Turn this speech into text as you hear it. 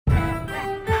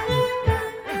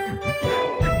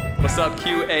What's up,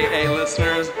 QAA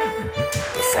listeners?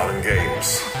 The fun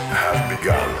games have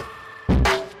begun.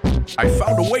 I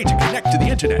found a way to connect to the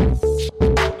internet.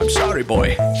 I'm sorry,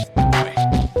 boy.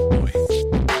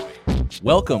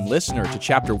 Welcome, listener, to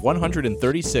Chapter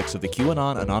 136 of the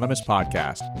QAnon Anonymous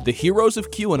podcast, The Heroes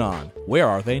of QAnon, Where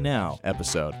Are They Now?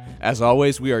 Episode. As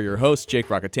always, we are your hosts, Jake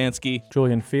Rockatansky,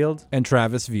 Julian Field, and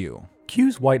Travis View.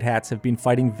 Q's White Hats have been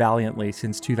fighting valiantly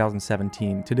since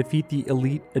 2017 to defeat the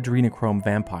elite adrenochrome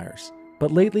vampires.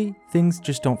 But lately, things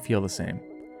just don't feel the same.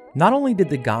 Not only did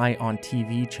the guy on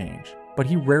TV change, but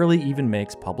he rarely even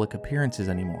makes public appearances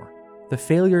anymore. The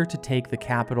failure to take the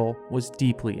Capitol was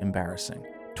deeply embarrassing.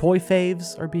 Toy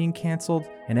faves are being canceled,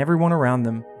 and everyone around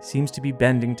them seems to be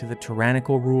bending to the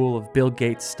tyrannical rule of Bill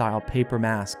Gates-style paper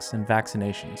masks and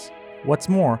vaccinations. What's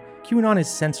more, QAnon is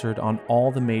censored on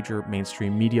all the major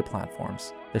mainstream media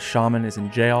platforms. The shaman is in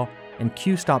jail, and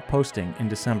Q stopped posting in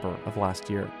December of last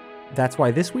year. That's why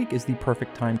this week is the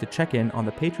perfect time to check in on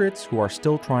the patriots who are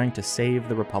still trying to save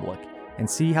the republic, and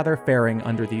see how they're faring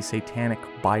under the satanic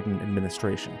Biden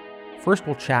administration. First,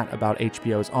 we'll chat about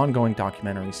HBO's ongoing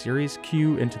documentary series,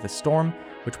 Q Into the Storm,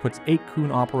 which puts 8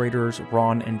 Coon operators,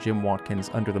 Ron and Jim Watkins,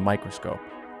 under the microscope.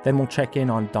 Then we'll check in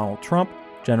on Donald Trump,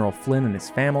 General Flynn and his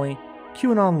family,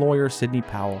 QAnon lawyer Sidney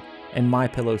Powell, and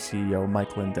MyPillow CEO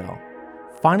Mike Lindell.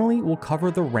 Finally, we'll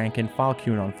cover the rank-and-file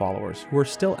QAnon followers who are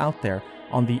still out there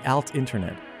on the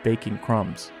alt-internet baking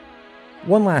crumbs.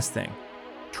 One last thing.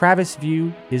 Travis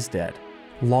View is dead.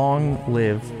 Long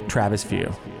live Travis View.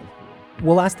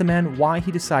 We'll ask the man why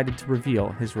he decided to reveal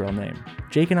his real name.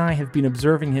 Jake and I have been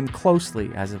observing him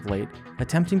closely as of late,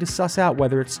 attempting to suss out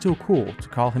whether it's still cool to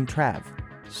call him Trav.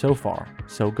 So far,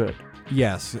 so good.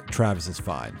 Yes, Travis is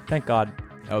fine. Thank God.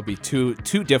 That would be too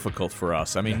difficult for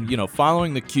us. I mean,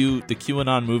 following the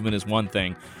QAnon movement is one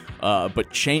thing, but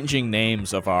changing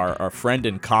names of our friend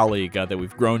and colleague that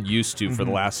we've grown used to for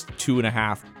the last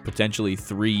 2.5, potentially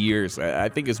 3 years, I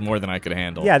think is more than I could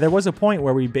handle. Yeah, there was a point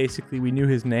where we knew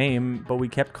his name, but we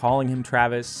kept calling him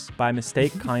Travis by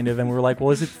mistake, kind of, and we were like,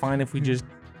 well, is it fine if we just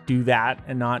do that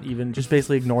and not even just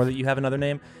basically ignore that you have another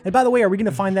name? And by the way, are we going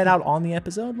to find that out on the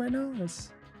episode right now?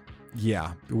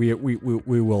 Yeah, we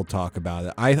will talk about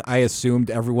it. I assumed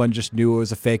everyone just knew it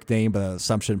was a fake name, but the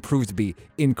assumption proved to be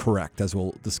incorrect, as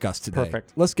we'll discuss today.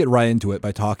 Perfect. Let's get right into it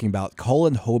by talking about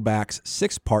Cullen Hoback's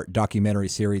 6-part documentary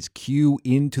series, Q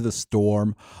Into the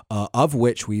Storm, of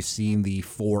which we've seen the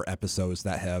 4 episodes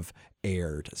that have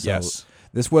aired. So yes.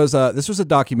 This was a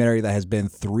documentary that has been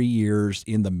 3 years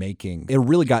in the making. It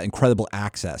really got incredible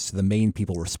access to the main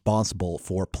people responsible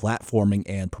for platforming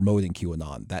and promoting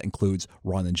QAnon. That includes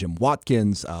Ron and Jim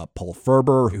Watkins, Paul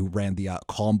Ferber, who ran the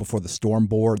Calm Before the Storm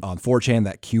board on 4chan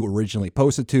that Q originally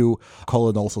posted to.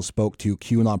 Cullen also spoke to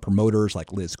QAnon promoters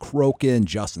like Liz Crokin,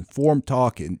 Justin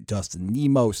Formtalk, and Dustin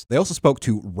Nemos. They also spoke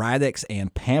to Radix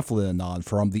and Pamphlet-Anon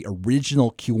from the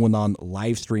original QAnon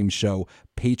livestream show,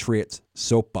 Patriots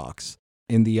Soapbox.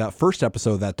 In the first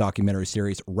episode of that documentary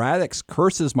series, Radix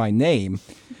curses my name,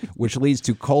 which leads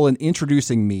to Cullen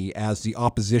introducing me as the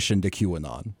opposition to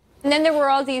QAnon. And then there were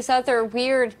all these other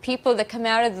weird people that come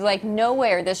out of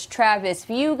nowhere. This Travis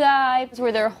View guy,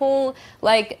 where their whole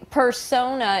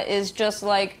persona is just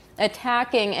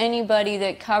attacking anybody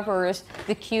that covers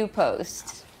the Q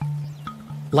posts.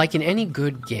 Like in any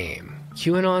good game,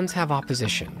 QAnons have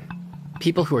opposition.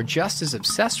 People who are just as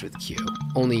obsessed with Q,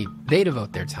 only they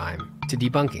devote their time to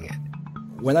debunking it.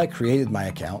 When I created my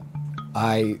account,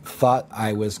 I thought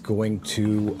I was going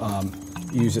to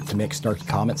use it to make snarky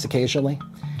comments occasionally,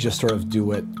 just sort of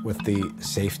do it with the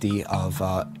safety of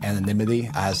anonymity,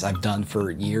 as I've done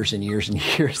for years and years and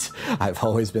years. I've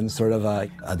always been sort of an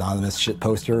anonymous shit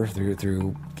poster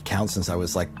through accounts since I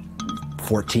was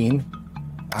 14.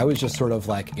 I was just sort of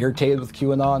irritated with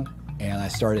QAnon, and I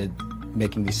started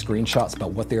making these screenshots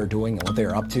about what they were doing and what they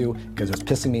were up to, because it was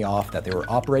pissing me off that they were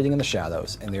operating in the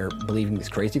shadows and they were believing these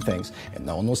crazy things and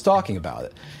no one was talking about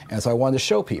it. And so I wanted to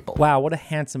show people. Wow, what a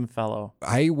handsome fellow.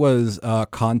 I was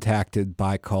contacted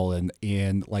by Cullen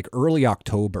in early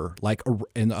October,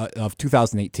 of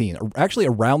 2018, actually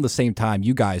around the same time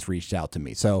you guys reached out to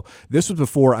me. So this was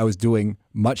before I was doing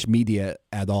much media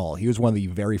at all. He was one of the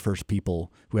very first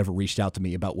people who ever reached out to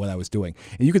me about what I was doing.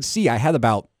 And you could see I had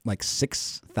about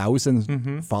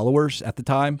 6,000 followers at the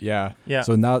time. Yeah.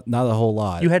 So not a whole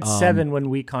lot. You had 7 when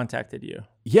we contacted you.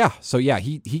 Yeah. So yeah,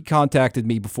 he contacted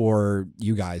me before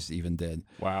you guys even did.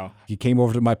 Wow. He came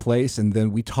over to my place and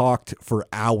then we talked for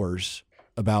hours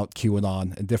about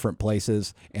QAnon in different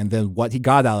places. And then what he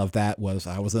got out of that was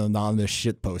I was an anonymous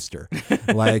shit poster.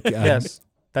 Yes,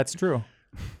 that's true.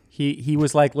 He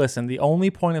was like, listen, the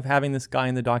only point of having this guy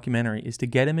in the documentary is to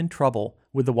get him in trouble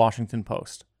with the Washington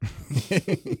Post.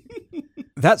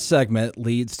 That segment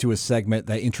leads to a segment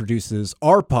that introduces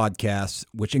our podcast,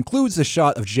 which includes a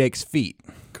shot of Jake's feet.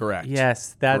 Correct.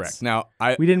 Yes, that's correct. Now,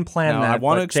 we didn't plan that. I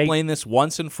want to but Jake- explain this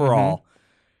once and for all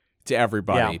to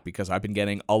everybody because I've been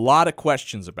getting a lot of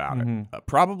questions about it.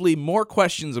 Probably more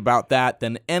questions about that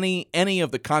than any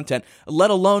of the content, let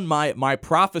alone my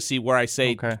prophecy where I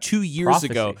say 2 years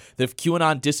ago that if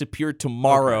QAnon disappeared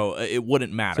tomorrow, it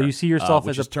wouldn't matter. So you see yourself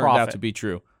which as a has turned prophet. out to be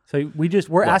true. So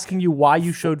we're asking you why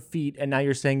you showed feet, and now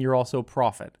you're saying you're also a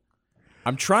prophet.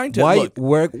 I'm trying to look.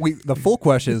 The full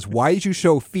question is, why did you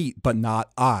show feet but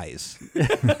not eyes?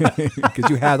 Because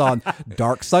you had on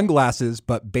dark sunglasses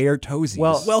but bare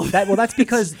toesies.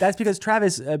 That's because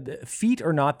Travis, feet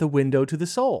are not the window to the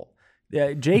soul.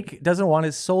 Jake doesn't want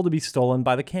his soul to be stolen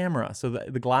by the camera, so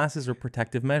the glasses are a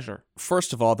protective measure.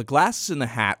 First of all, the glasses and the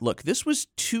hat. Look, this was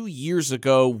 2 years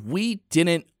ago. We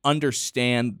didn't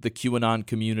understand the QAnon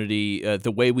community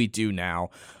the way we do now.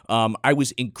 I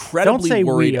was incredibly Don't say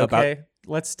worried we, okay? about.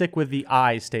 Let's stick with the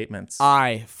I statements.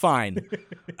 Fine.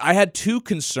 I had two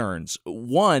concerns.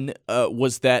 One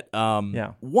was that some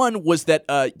a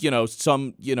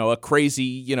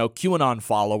crazy QAnon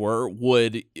follower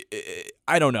would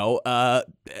I don't know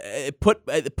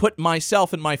put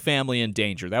myself and my family in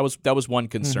danger. That was one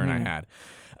concern I had.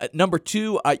 Number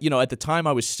two, at the time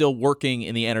I was still working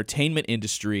in the entertainment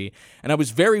industry, and I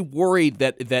was very worried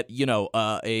that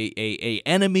a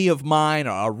enemy of mine,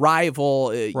 a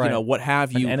rival, what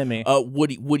have you, an enemy.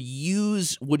 would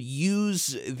use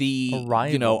the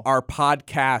our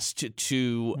podcast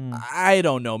to I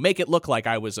don't know, make it look like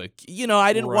I was I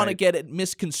didn't want to get it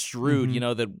misconstrued,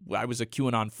 that I was a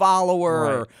QAnon follower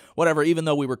or whatever, even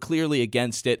though we were clearly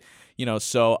against it.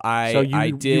 So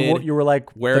you were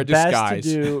like, wear the a disguise. best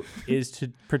to do is to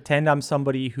pretend I'm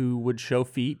somebody who would show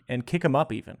feet and kick them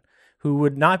up even, who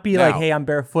would not be like, hey, I'm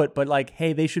barefoot, but like,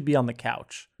 hey, they should be on the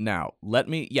couch. Now, let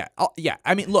me,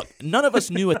 I mean, look, none of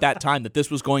us knew at that time that this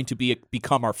was going to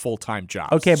become our full-time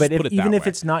job. Okay, but even if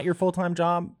it's not your full-time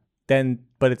job,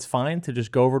 but it's fine to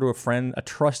just go over to a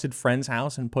trusted friend's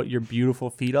house and put your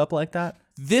beautiful feet up like that?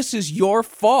 This is your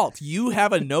fault. You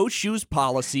have a no-shoes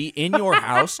policy in your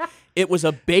house. It was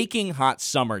a baking hot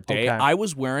summer day. Okay. I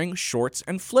was wearing shorts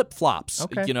and flip-flops.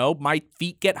 Okay. My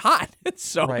feet get hot.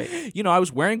 So, I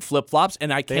was wearing flip-flops,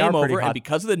 and I came over, and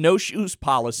because of the no-shoes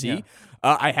policy,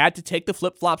 I had to take the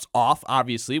flip-flops off,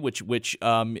 obviously, which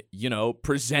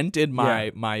presented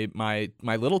my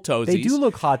little toesies. They do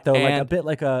look hot, though, like a bit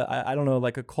like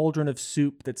like a cauldron of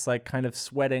soup that's like kind of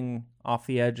sweating off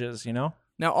the edges, Now,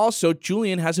 also,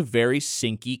 Julian has a very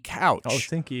sinky couch. Oh,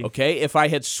 sinky. Okay, if I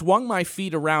had swung my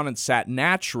feet around and sat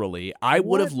naturally, I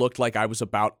would have looked like I was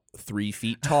about 3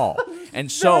 feet tall.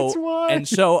 And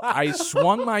so I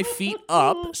swung my feet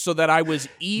up so that I was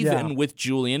even with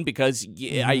Julian because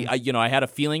I had a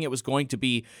feeling it was going to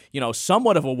be,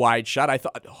 somewhat of a wide shot. I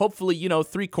thought hopefully,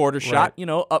 3/4 shot,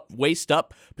 up, waist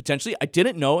up, potentially. I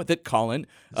didn't know that Colin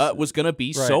was going to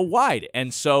be so wide.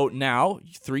 And so now,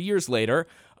 3 years later,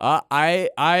 I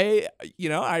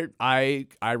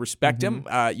respect him.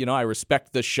 I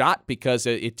respect the shot because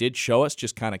it did show us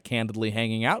just kind of candidly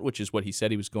hanging out, which is what he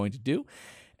said he was going to do.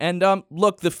 And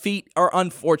look, the feet are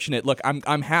unfortunate. Look,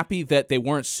 I'm happy that they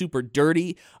weren't super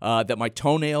dirty, that my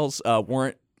toenails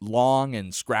weren't long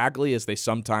and scraggly as they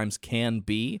sometimes can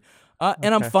be.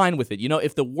 And I'm fine with it.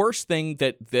 If the worst thing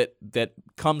that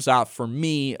comes out for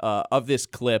me of this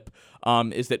clip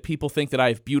is that people think that I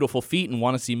have beautiful feet and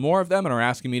want to see more of them and are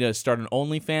asking me to start an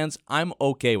OnlyFans, I'm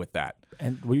okay with that.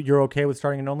 And you're okay with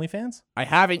starting an OnlyFans? I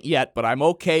haven't yet, but I'm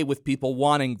okay with people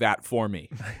wanting that for me.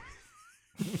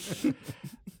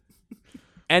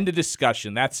 End of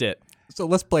discussion. That's it. So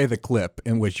let's play the clip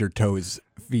in which your toes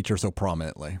feature so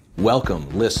prominently. Welcome,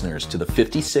 listeners, to the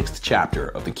 56th chapter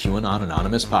of the QAnon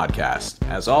Anonymous podcast.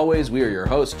 As always, we are your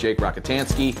hosts, Jake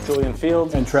Rockatansky, Julian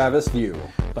Fields, and Travis View.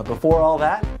 But before all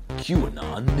that,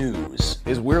 QAnon News.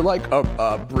 We're like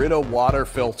a Brita water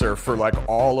filter for like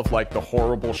all of like the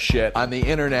horrible shit on the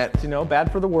internet.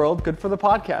 Bad for the world, good for the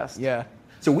podcast. Yeah.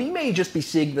 So we may just be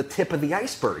seeing the tip of the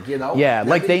iceberg, Yeah,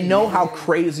 like they know how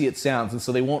crazy it sounds, and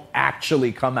so they won't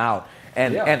actually come out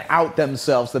and out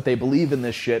themselves that they believe in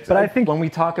this shit. But I think when we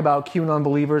talk about QAnon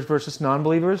believers versus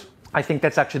non-believers, I think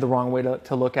that's actually the wrong way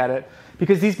to look at it.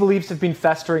 Because these beliefs have been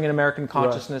festering in American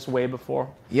consciousness way before.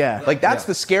 Yeah, like that's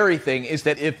the scary thing, is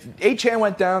that if 8chan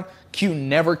went down, Q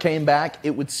never came back,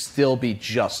 it would still be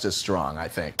just as strong, I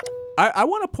think. I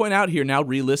want to point out here now,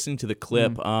 re-listening to the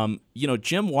clip,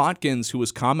 Jim Watkins, who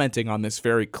was commenting on this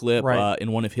very clip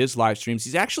in one of his live streams,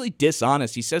 he's actually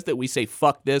dishonest. He says that we say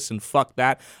fuck this and fuck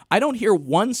that. I don't hear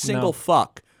one single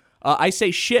fuck. I say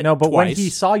shit No, but twice. when he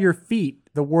saw your feet,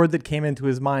 the word that came into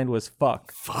his mind was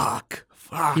fuck. Fuck.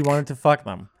 He wanted to fuck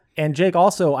them. And Jake,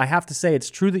 also, I have to say, it's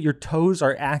true that your toes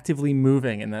are actively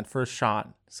moving in that first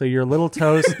shot. So your little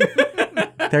toes...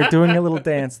 They're doing a little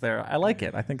dance there. I like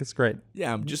it. I think it's great.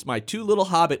 Yeah, I'm just my two little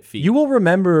hobbit feet. You will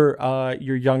remember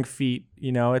your young feet.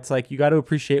 It's like you got to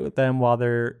appreciate with them while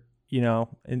they're,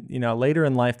 later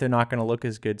in life, they're not going to look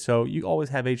as good. So you always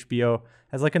have HBO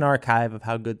as like an archive of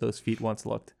how good those feet once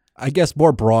looked. I guess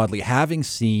more broadly, having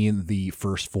seen the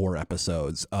first 4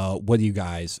 episodes, what do you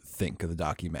guys think of the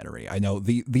documentary? I know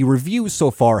the reviews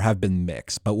so far have been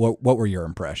mixed, but what were your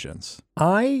impressions?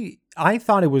 I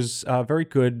thought it was very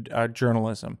good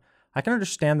journalism. I can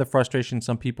understand the frustration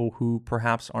some people who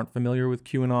perhaps aren't familiar with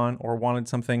QAnon or wanted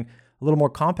something a little more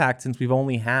compact, since we've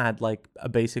only had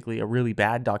basically a really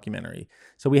bad documentary.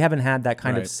 So we haven't had that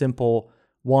kind of simple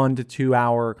 1 to 2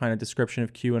 hour kind of description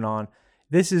of QAnon.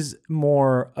 This is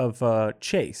more of a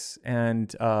chase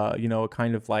and,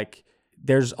 kind of like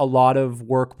there's a lot of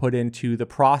work put into the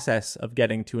process of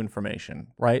getting to information,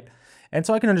 right? And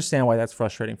so I can understand why that's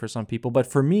frustrating for some people. But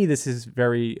for me, this is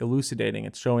very elucidating.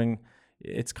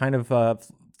 It's kind of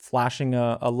flashing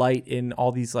a light in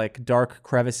all these like dark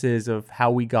crevices of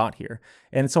how we got here.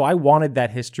 And so I wanted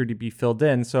that history to be filled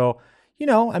in. So,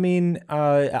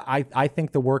 I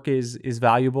think the work is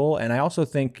valuable. And I also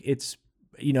think it's,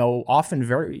 often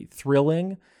very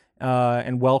thrilling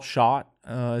and well shot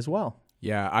as well.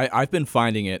 Yeah, I've been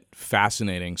finding it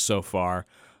fascinating so far.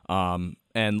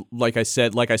 And like I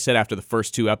said after the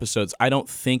first 2 episodes, I don't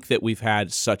think that we've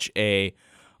had such a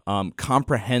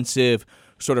comprehensive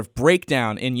sort of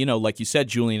breakdown in, like you said,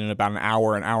 Julian, in about an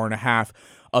hour and a half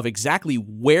of exactly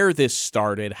where this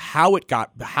started, how it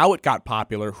got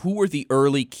popular, who were the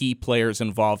early key players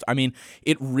involved. I mean,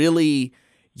 it really,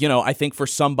 I think for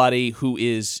somebody who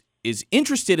is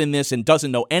interested in this and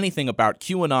doesn't know anything about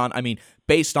QAnon, I mean,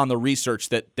 based on the research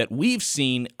that we've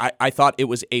seen, I thought it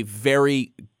was a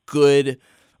very good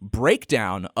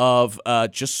breakdown of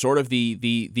just sort of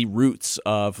the roots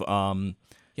of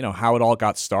how it all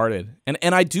got started. And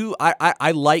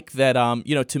I like that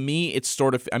to me it's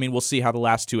sort of, I mean, we'll see how the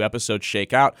last 2 episodes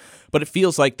shake out, but it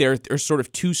feels like there's sort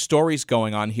of 2 stories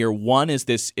going on here. One is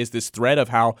this thread of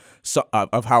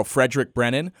how Frederick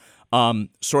Brennan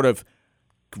sort of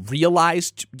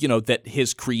realized that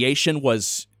his creation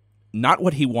was not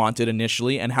what he wanted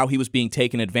initially, and how he was being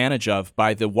taken advantage of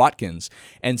by the Watkins,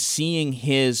 and seeing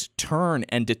his turn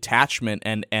and detachment,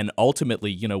 and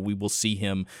ultimately, we will see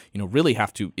him, really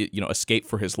have to, escape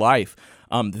for his life.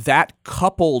 That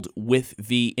coupled with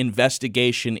the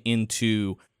investigation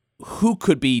into who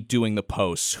could be doing the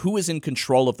posts, who is in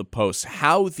control of the posts,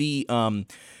 how the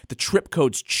trip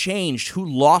codes changed, who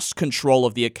lost control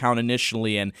of the account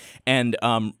initially, and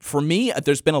for me,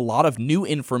 there's been a lot of new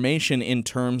information in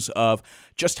terms of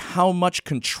just how much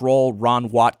control Ron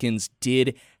Watkins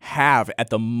did have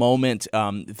at the moment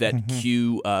that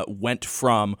Q went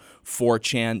from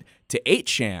 4chan to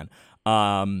 8chan.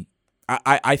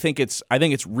 I think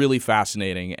it's really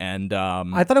fascinating, and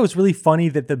I thought it was really funny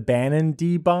that the Bannon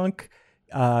debunk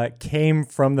came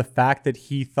from the fact that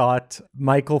he thought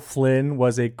Michael Flynn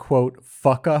was a quote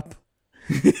fuck up.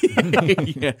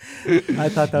 Yeah. I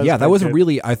thought that was that was good.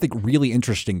 a really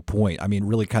interesting point. I mean,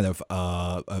 really kind of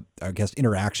I guess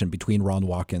interaction between Ron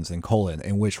Watkins and Cullen,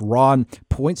 in which Ron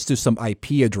points to some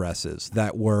IP addresses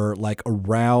that were like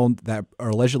around, that are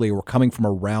allegedly were coming from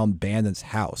around Bannon's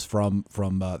house from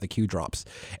the Q drops,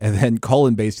 and then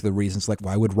Cullen basically reasons like,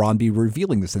 why would Ron be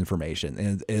revealing this information?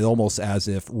 And it's almost as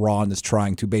if Ron is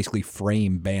trying to basically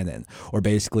frame Bannon, or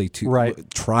basically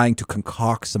trying to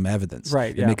concoct some evidence.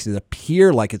 Right. It makes it appear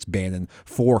like it's Bannon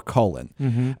for Cullen.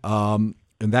 And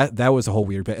that was a whole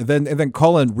weird bit. And then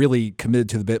Cullen really committed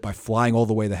to the bit by flying all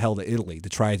the way the hell to Italy to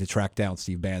try to track down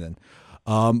Steve Bannon.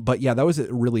 But yeah, that was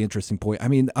a really interesting point. I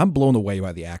mean, I'm blown away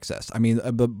by the access. I mean,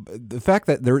 the fact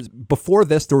that before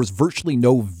this, there was virtually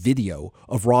no video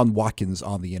of Ron Watkins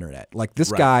on the internet. Like,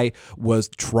 this guy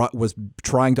was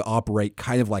trying to operate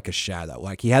kind of like a shadow.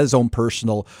 Like, he had his own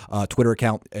personal Twitter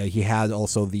account. He had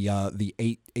also the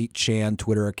 8chan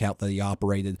Twitter account that he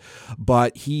operated,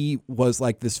 but he was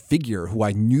like this figure who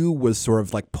I knew was sort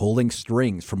of like pulling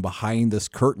strings from behind this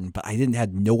curtain, but I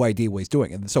had no idea what he's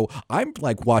doing. And so I'm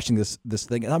like watching this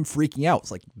thing and I'm freaking out.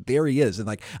 It's like, there he is. And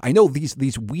like, I know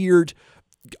these weird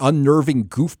unnerving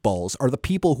goofballs are the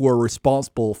people who are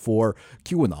responsible for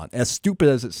QAnon. As stupid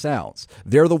as it sounds,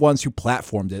 they're the ones who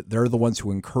platformed it. They're the ones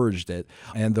who encouraged it.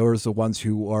 And those are the ones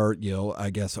who are, I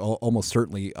guess almost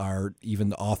certainly are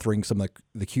even authoring some of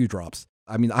the Q drops.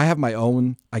 I mean, I have my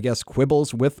own, I guess,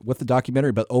 quibbles with the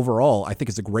documentary, but overall, I think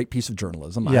it's a great piece of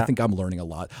journalism. Yeah. I think I'm learning a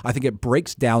lot. I think it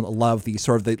breaks down a lot of the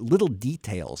sort of the little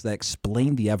details that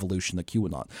explain the evolution of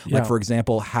QAnon. Yeah. Like, for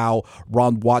example, how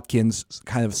Ron Watkins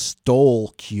kind of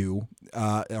stole Q,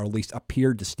 or at least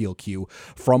appeared to steal Q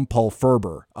from Paul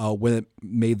Ferber when it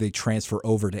made the transfer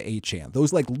over to 8chan.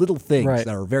 Those like little things Right.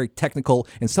 that are very technical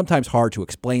and sometimes hard to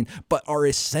explain, but are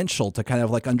essential to kind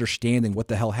of like understanding what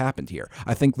the hell happened here.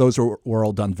 I think those were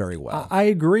all done very well. I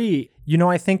agree.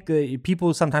 I think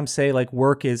people sometimes say like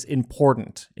work is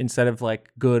important instead of like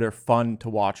good or fun to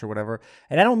watch or whatever.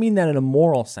 And I don't mean that in a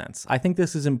moral sense. I think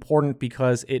this is important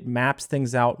because it maps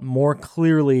things out more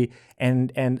clearly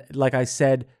and like I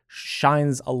said,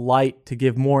 shines a light to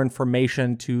give more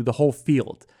information to the whole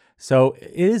field. So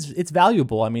it's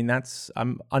valuable. I mean,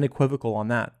 I'm unequivocal on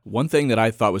that. One thing that I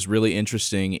thought was really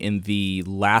interesting in the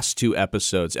last two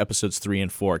episodes 3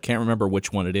 and 4, I can't remember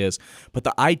which one it is, but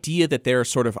the idea that there are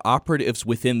sort of operatives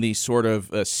within the sort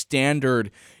of standard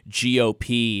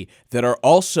GOP that are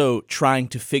also trying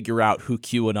to figure out who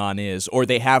QAnon is, or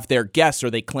they have their guess, or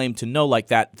they claim to know, like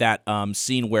that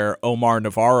scene where Omar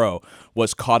Navarro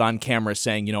was caught on camera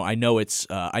saying, I know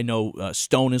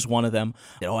Stone is one of them.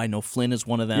 I know Flynn is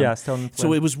one of them. Yeah, Stone and Flynn.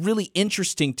 So it was really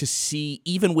interesting to see,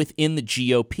 even within the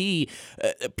GOP,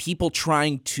 people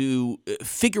trying to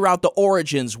figure out the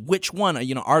origins. Which one?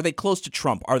 Are they close to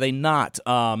Trump? Are they not?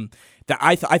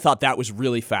 I thought that was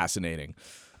really fascinating.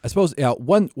 I suppose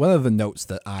one of the notes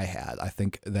that I had, I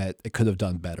think that it could have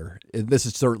done better. This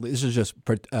is just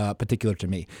particular to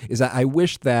me, is that I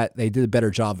wish that they did a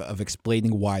better job of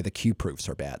explaining why the Q proofs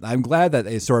are bad. And I'm glad that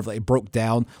it sort of like broke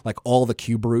down like all the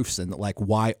Q proofs and like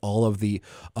why all of the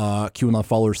QAnon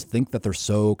followers think that they're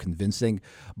so convincing.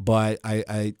 But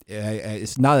I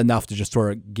it's not enough to just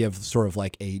sort of give sort of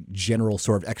like a general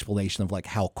sort of explanation of like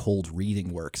how cold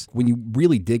reading works. When you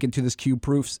really dig into this Q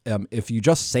proofs, if you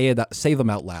just say them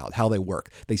out loud, how they work,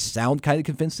 they sound kind of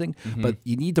convincing, but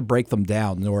you need to break them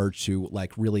down in order to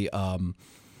like really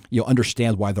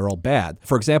understand why they're all bad.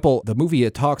 For example, the movie,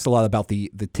 it talks a lot about the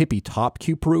tippy top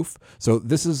Q proof. So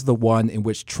this is the one in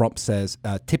which Trump says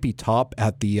tippy top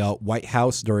at the White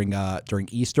House during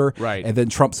Easter. Right. And then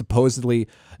Trump supposedly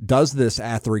does this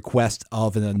at the request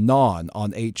of an Anon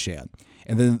on 8chan.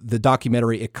 And then the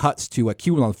documentary, it cuts to a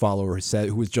QAnon follower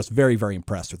who was just very, very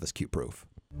impressed with this Q proof.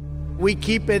 We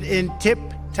keep it in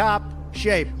tip-top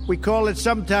shape. We call it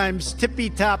sometimes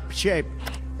tippy-top shape.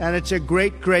 And it's a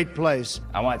great, great place.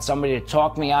 I want somebody to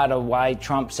talk me out of why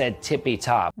Trump said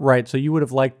tippy-top. Right. So you would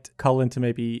have liked Cullen to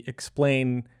maybe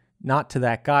explain, not to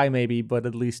that guy maybe, but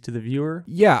at least to the viewer?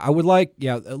 Yeah, I would like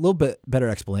a little bit better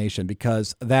explanation,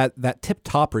 because that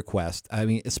tip-top request, I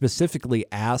mean, it specifically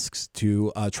asks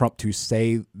to Trump to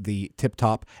say the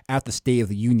tip-top at the State of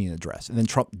the Union address, and then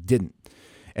Trump didn't.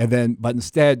 But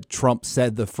instead, Trump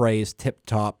said the phrase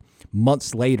tip-top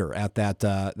months later at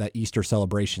that Easter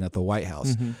celebration at the White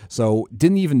House. Mm-hmm. So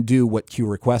didn't even do what Q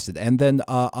requested. And then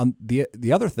on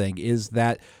the other thing is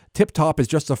that tip-top is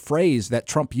just a phrase that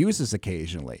Trump uses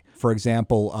occasionally. For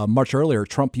example, much earlier,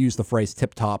 Trump used the phrase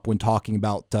tip-top when talking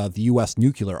about the U.S.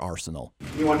 nuclear arsenal.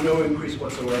 You want no increase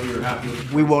whatsoever? You're happy with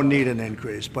it? We won't need an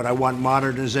increase, but I want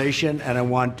modernization and I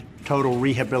want total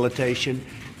rehabilitation.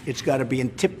 It's got to be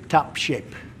in tip-top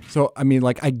shape. So, I mean,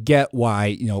 like, I get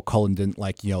why, Cullen didn't,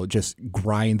 just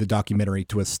grind the documentary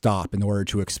to a stop in order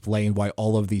to explain why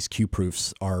all of these Q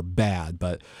proofs are bad.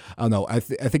 But I don't know. I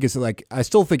think it's I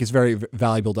still think it's very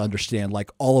valuable to understand,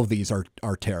 like, all of these are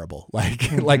terrible. Like,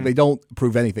 Mm-hmm. like they don't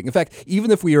prove anything. In fact,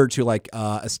 even if we were to,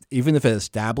 even if it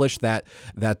established that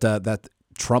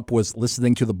Trump was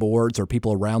listening to the boards, or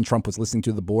people around Trump was listening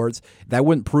to the boards, that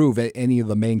wouldn't prove any of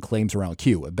the main claims around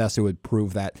Q. At best, it would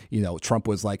prove that, Trump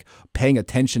was like paying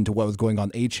attention to what was going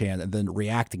on 8chan and then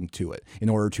reacting to it in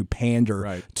order to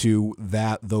pander to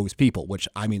those people, which,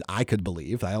 I mean, I could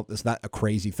believe. It's not a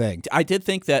crazy thing. I did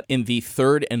think that in the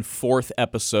 3rd and 4th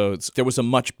episodes, there was a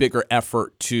much bigger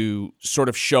effort to sort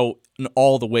of show in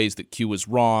all the ways that Q was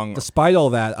wrong. Despite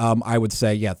all that, I would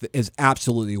say, it's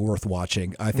absolutely worth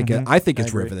watching. I think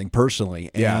it's riveting personally,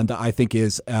 and I think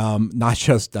is not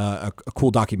just a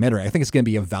cool documentary. I think it's going to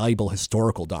be a valuable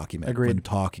historical document when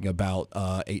talking about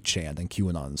 8chan and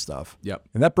QAnon and stuff. Yep.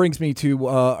 And that brings me to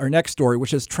our next story,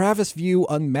 which is Travis View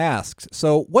Unmasked.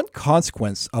 So one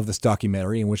consequence of this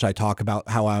documentary, in which I talk about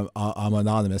how I'm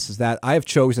anonymous, is that I have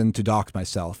chosen to dox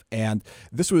myself, and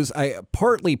this was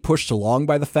partly pushed along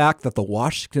by the fact that the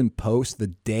Washington Post, the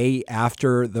day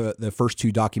after the first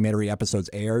 2 documentary episodes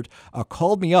aired,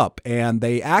 called me up, and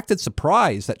they acted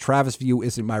surprised that Travis View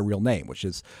isn't my real name, which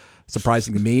is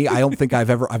surprising to me. I don't think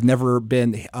I've never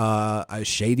been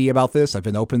shady about this. I've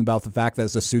been open about the fact that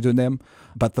it's a pseudonym,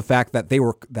 but the fact that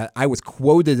that I was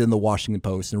quoted in the Washington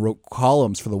Post and wrote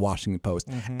columns for the Washington Post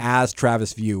as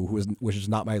Travis View, which is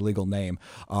not my legal name,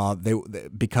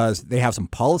 because they have some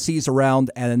policies around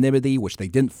anonymity which they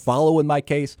didn't follow in my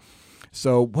case.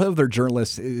 So one of their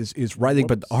journalists is writing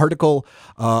an article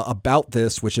about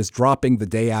this, which is dropping the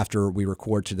day after we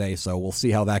record today. So we'll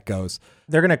see how that goes.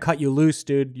 They're going to cut you loose,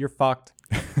 dude. You're fucked.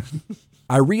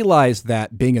 I realized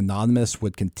that being anonymous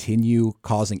would continue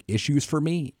causing issues for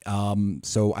me.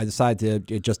 So I decided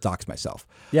to just dox myself.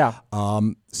 Yeah.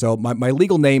 So my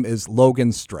legal name is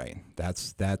Logan Strain.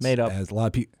 That's made up. As a lot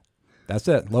of people. That's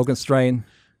it. Logan Strain.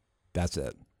 That's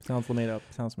it. Sounds made up.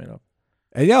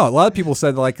 And a lot of people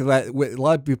said like that. A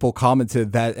lot of people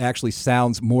commented that it actually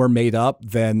sounds more made up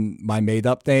than my made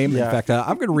up name. Yeah. In fact,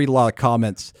 I'm going to read a lot of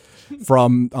comments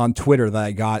on Twitter that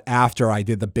I got after I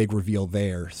did the big reveal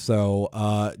there. So,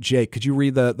 Jake, could you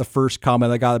read the first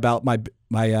comment I got about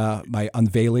my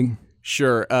unveiling?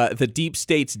 Sure. The Deep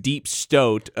State's Deep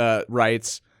Stoat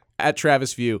writes at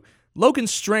Travis View, Logan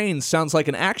Strain sounds like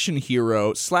an action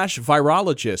hero /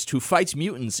 virologist who fights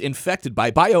mutants infected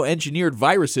by bioengineered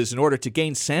viruses in order to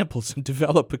gain samples and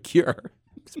develop a cure.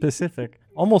 Specific.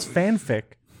 Almost fanfic.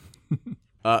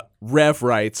 Rev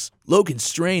writes, Logan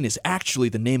Strain is actually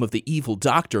the name of the evil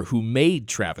doctor who made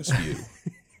Travis View.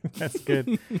 That's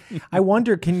good. I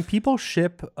wonder, can people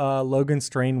ship Logan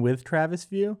Strain with Travis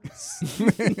View?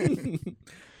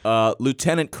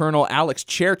 Lieutenant Colonel Alex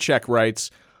Chaircheck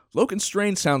writes, Logan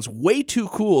Strain sounds way too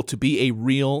cool to be a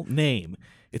real name.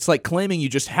 It's like claiming you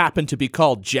just happen to be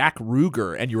called Jack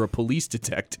Ruger and you're a police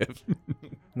detective.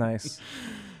 Nice.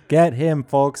 Get him,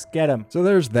 folks. Get him. So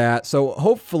there's that. So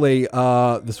hopefully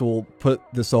this will put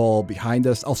this all behind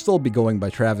us. I'll still be going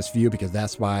by Travis View because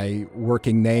that's my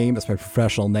working name. That's my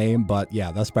professional name. But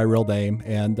yeah, that's my real name.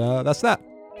 And that's that.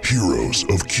 Heroes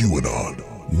of QAnon.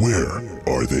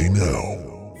 Where are they now?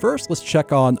 First, let's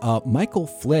check on Michael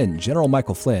Flynn, General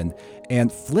Michael Flynn.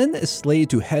 And Flynn is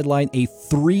slated to headline a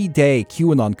 3-day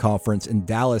QAnon conference in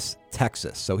Dallas,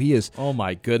 Texas. So he is... Oh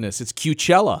my goodness, it's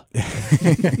Qchella.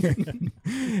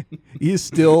 He is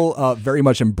still very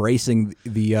much embracing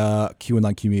the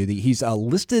QAnon community. He's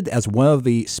listed as one of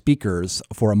the speakers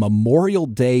for a Memorial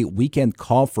Day weekend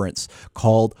conference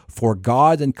called For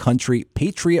God and Country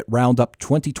Patriot Roundup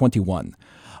 2021.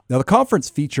 Now, the conference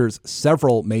features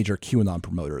several major QAnon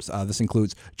promoters. This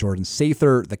includes Jordan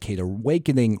Sather, The Cato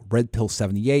Awakening, Red Pill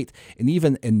 78, and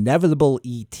even Inevitable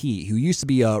E.T., who used to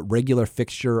be a regular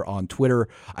fixture on Twitter.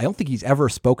 I don't think he's ever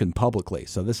spoken publicly,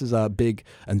 so this is a big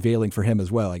unveiling for him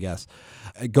as well, I guess.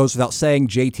 It goes without saying,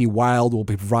 J.T. Wild will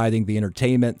be providing the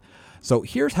entertainment. So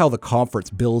here's how the conference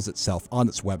bills itself on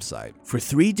its website. For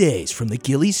 3 days from the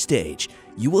Gillies stage,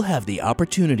 you will have the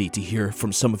opportunity to hear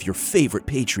from some of your favorite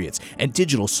patriots and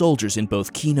digital soldiers in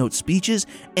both keynote speeches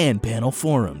and panel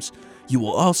forums. You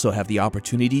will also have the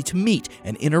opportunity to meet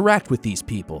and interact with these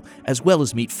people, as well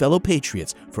as meet fellow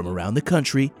patriots from around the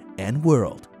country and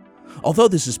world. Although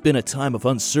this has been a time of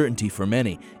uncertainty for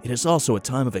many, it is also a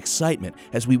time of excitement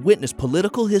as we witness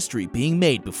political history being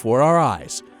made before our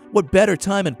eyes. What better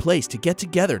time and place to get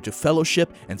together to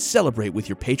fellowship and celebrate with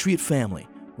your Patriot family?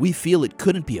 We feel it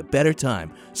couldn't be a better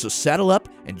time, so saddle up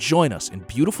and join us in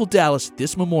beautiful Dallas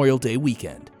this Memorial Day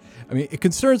weekend. I mean, it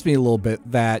concerns me a little bit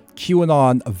that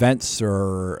QAnon events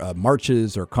or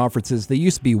marches or conferences, they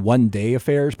used to be one-day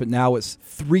affairs, but now it's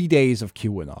 3 days of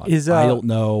QAnon. I don't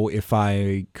know if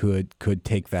I could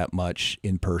take that much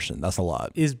in person. That's a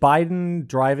lot. Is Biden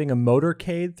driving a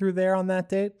motorcade through there on that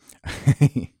date?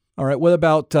 All right, what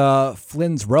about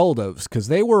Flynn's relatives? Because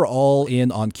they were all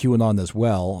in on QAnon as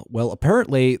well. Well,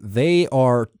 apparently they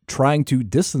are trying to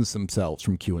distance themselves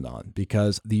from QAnon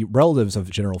because the relatives of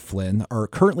General Flynn are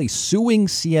currently suing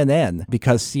CNN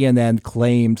because CNN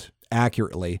claimed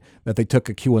accurately that they took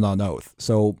a QAnon oath.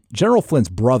 So General Flynn's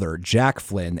brother, Jack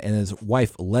Flynn, and his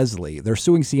wife, Leslie, they're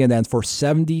suing CNN for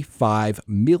 $75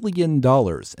 million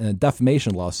in a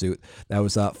defamation lawsuit that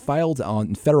was filed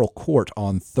in federal court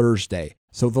on Thursday.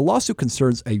 So the lawsuit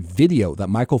concerns a video that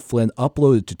Michael Flynn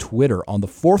uploaded to Twitter on the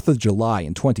 4th of July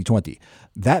in 2020.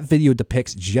 That video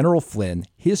depicts General Flynn,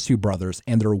 his two brothers,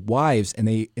 and their wives in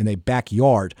a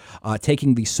backyard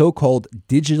taking the so-called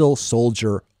digital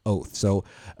soldier oath. So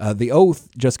the oath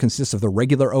just consists of the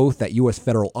regular oath that U.S.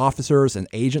 federal officers and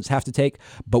agents have to take,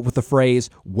 but with the phrase,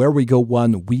 where we go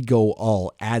one, we go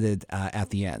all, added at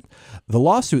the end. The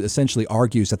lawsuit essentially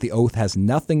argues that the oath has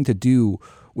nothing to do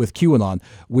with QAnon,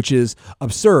 which is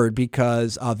absurd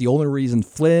because the only reason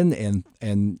Flynn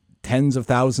and tens of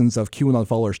thousands of QAnon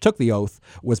followers took the oath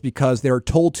was because they were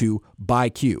told to by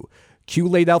Q. Q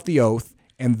laid out the oath,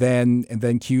 and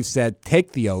then Q said,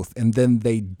 take the oath, and then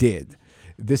they did.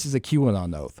 This is a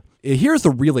QAnon oath. Here's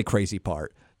the really crazy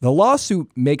part. The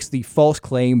lawsuit makes the false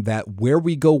claim that where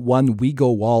we go one, we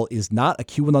go all is not a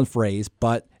QAnon phrase,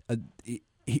 but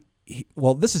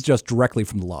this is just directly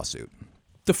from the lawsuit.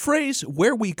 The phrase,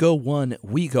 where we go one,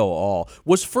 we go all,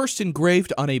 was first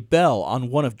engraved on a bell on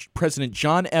one of President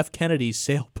John F. Kennedy's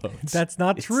sailboats. That's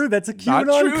not true. That's a QAnon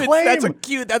not true.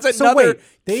 claim. That's another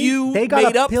Q they got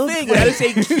made-up thing. That is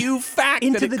a Q fact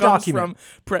into that the it comes document.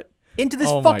 from. Into this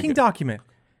fucking document.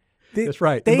 That's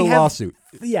right, in the lawsuit.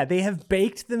 Yeah, they have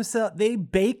baked themselves. They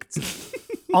baked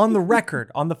on the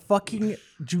record, on the fucking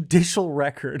judicial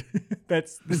record.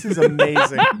 This is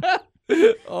amazing.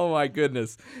 Oh my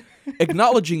goodness.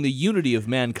 Acknowledging the unity of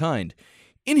mankind.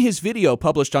 In his video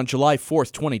published on July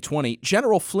 4th, 2020,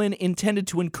 General Flynn intended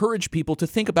to encourage people to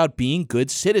think about being good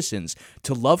citizens,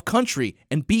 to love country,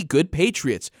 and be good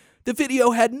patriots. The video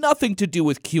had nothing to do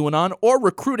with QAnon or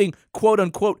recruiting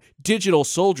quote-unquote digital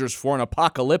soldiers for an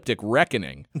apocalyptic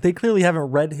reckoning. They clearly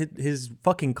haven't read his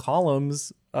fucking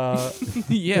columns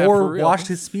yeah, or watched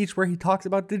his speech where he talks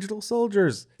about digital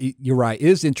soldiers. You're right. It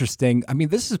is interesting. I mean,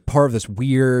 this is part of this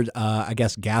weird,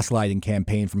 gaslighting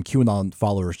campaign from QAnon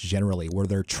followers generally, where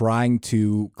they're trying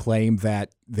to claim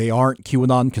that they aren't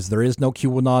QAnon because there is no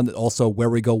QAnon. Also, where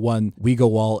we go one, we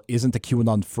go all isn't a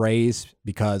QAnon phrase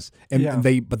because,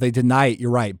 but they deny it.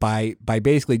 You're right, by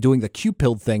basically doing the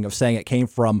Q-pilled thing of saying it came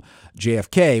from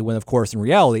JFK, when of course in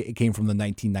reality it came from the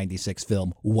 1996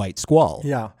 film White Squall.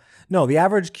 Yeah. No, the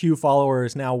average Q follower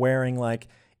is now wearing like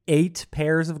 8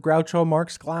 pairs of Groucho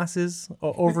Marx glasses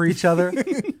over each other.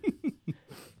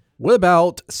 What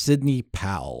about Sidney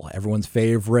Powell, everyone's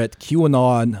favorite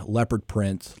QAnon leopard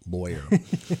print lawyer?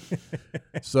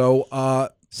 So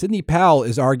Sidney Powell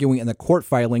is arguing in a court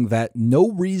filing that no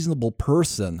reasonable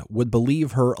person would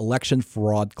believe her election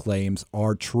fraud claims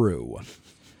are true.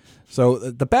 So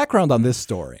the background on this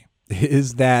story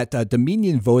is that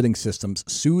Dominion Voting Systems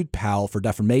sued Powell for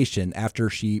defamation after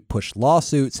she pushed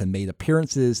lawsuits and made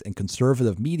appearances in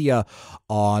conservative media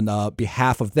on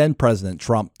behalf of then-President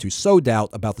Trump to sow doubt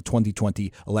about the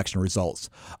 2020 election results.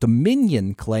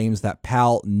 Dominion claims that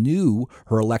Powell knew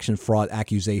her election fraud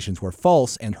accusations were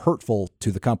false and hurtful to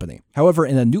the company. However,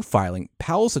 in a new filing,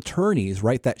 Powell's attorneys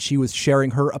write that she was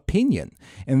sharing her opinion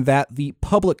and that the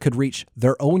public could reach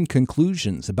their own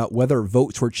conclusions about whether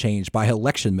votes were changed by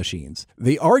election machines.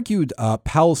 They argued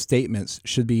Powell's statements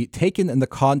should be taken in the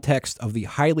context of the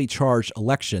highly charged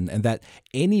election and that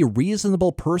any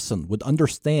reasonable person would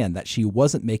understand that she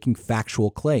wasn't making factual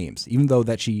claims, even though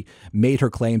that she made her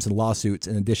claims in lawsuits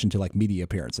in addition to like media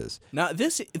appearances. Now,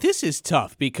 this is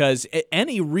tough because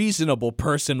any reasonable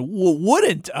person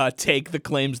wouldn't take the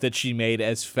claims that she made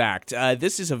as fact.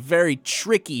 This is a very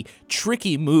tricky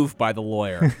move by the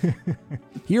lawyer.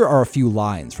 Here are a few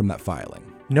lines from that filing.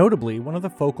 Notably, one of the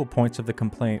focal points of the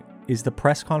complaint is the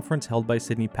press conference held by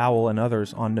Sidney Powell and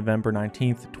others on November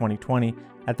 19th, 2020,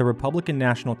 at the Republican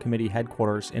National Committee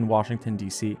headquarters in Washington,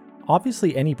 D.C.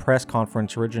 Obviously, any press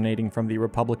conference originating from the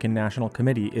Republican National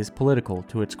Committee is political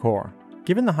to its core.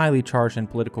 Given the highly charged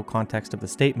and political context of the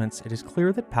statements, it is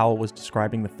clear that Powell was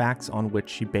describing the facts on which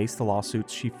she based the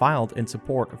lawsuits she filed in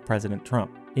support of President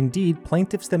Trump. Indeed,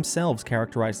 plaintiffs themselves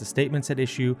characterize the statements at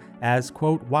issue as,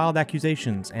 quote, wild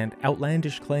accusations and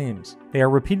outlandish claims. They are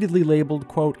repeatedly labeled,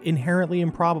 quote, inherently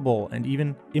improbable and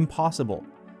even impossible.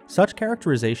 Such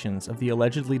characterizations of the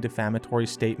allegedly defamatory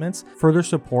statements further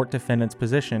support defendants'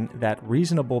 position that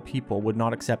reasonable people would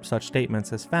not accept such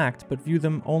statements as fact, but view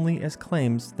them only as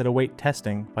claims that await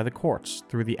testing by the courts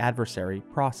through the adversary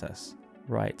process.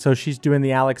 Right. So she's doing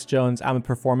the Alex Jones, I'm a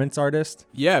performance artist?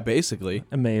 Yeah, basically.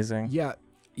 Amazing.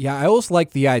 Yeah, I always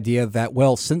like the idea that,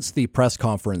 well, since the press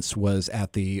conference was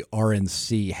at the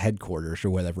RNC headquarters or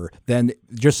whatever, then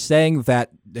just saying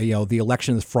that, the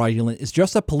election is fraudulent is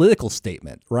just a political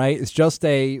statement, right? It's just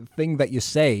a thing that you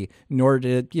say in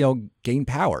order to, gain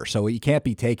power. So it can't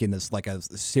be taken as like a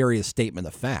serious statement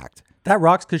of fact. That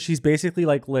rocks because she's basically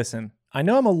like, listen, I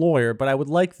know I'm a lawyer, but I would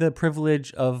like the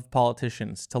privilege of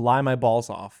politicians to lie my balls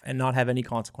off and not have any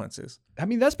consequences. I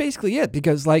mean, that's basically it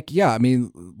because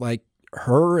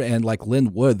her and like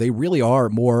Lynn Wood, they really are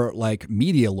more like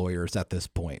media lawyers at this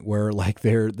point, where like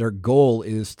their goal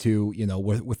is to, you know,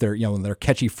 with their, you know, their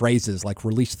catchy phrases like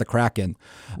release the Kraken,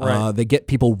 Right. they get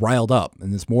people riled up,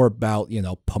 and it's more about, you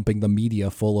know, pumping the media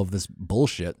full of this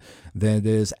bullshit than it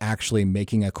is actually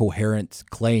making a coherent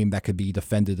claim that could be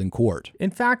defended in court.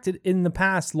 In fact, in the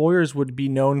past, lawyers would be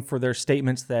known for their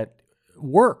statements that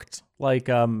worked. Like,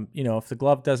 you know, if the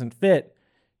glove doesn't fit,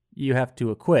 you have to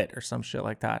acquit or some shit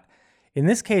like that. In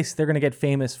this case, they're going to get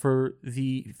famous for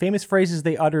the famous phrases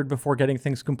they uttered before getting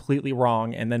things completely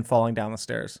wrong and then falling down the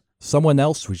stairs. Someone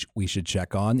else we should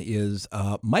check on is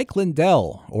Mike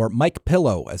Lindell, or Mike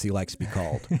Pillow, as he likes to be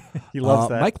called. He loves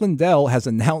that. Mike Lindell has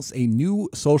announced a new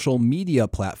social media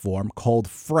platform called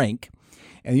Frank,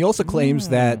 and he also claims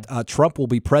that Trump will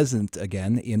be president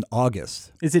again in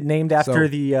August. Is it named after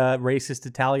the racist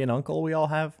Italian uncle we all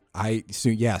have? Yes,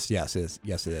 it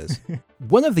is.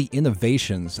 One of the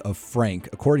innovations of Frank,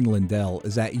 according to Lindell,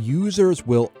 is that users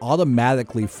will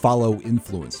automatically follow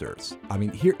influencers. I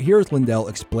mean, here's Lindell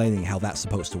explaining how that's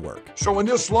supposed to work. So when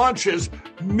this launches,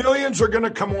 millions are going to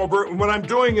come over. And what I'm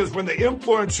doing is when the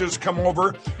influencers come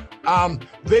over,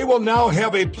 they will now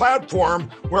have a platform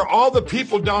where all the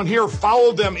people down here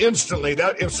follow them instantly.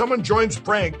 That if someone joins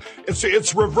Frank,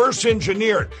 it's reverse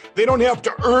engineered. They don't have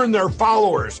to earn their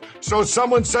followers. So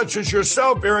someone such as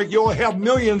yourself, Eric, you'll have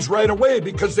millions right away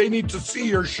because they need to see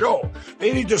your show.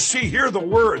 They need to hear the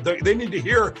word. They need to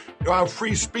hear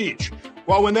free speech.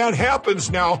 Well, when that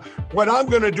happens now, what I'm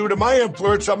going to do to my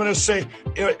influence, I'm going to say,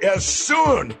 as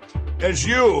soon as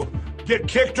you get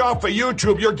kicked off of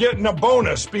YouTube, you're getting a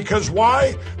bonus. Because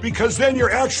why? Because then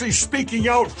you're actually speaking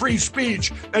out free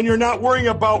speech and you're not worrying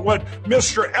about what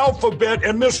Mr. Alphabet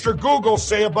and Mr. Google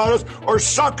say about us, or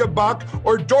Suckabuck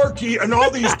or Dorky and all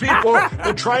these people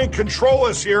that try and control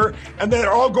us here, and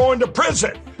they're all going to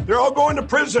prison. They're all going to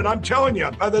prison, I'm telling you,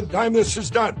 by the time this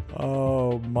is done.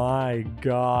 Oh my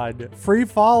God. Free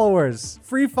followers.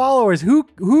 Free followers.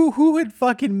 Who had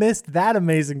fucking missed that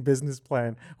amazing business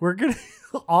plan? We're going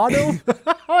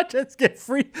to just get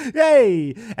free.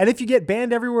 Hey. And if you get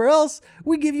banned everywhere else,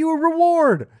 we give you a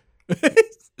reward.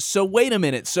 So wait a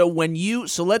minute. So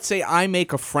let's say I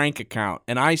make a Frank account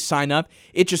and I sign up,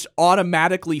 it just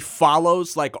automatically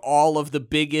follows like all of the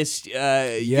biggest,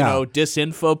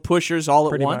 disinfo pushers all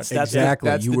Pretty at once. much. That's Exactly.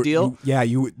 the deal.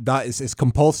 It's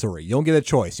compulsory. You don't get a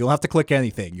choice. You don't have to click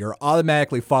anything. You're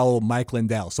automatically follow Mike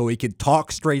Lindell, so he can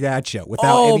talk straight at you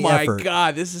without any effort. Oh my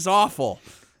God, this is awful.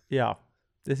 Yeah,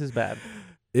 this is bad.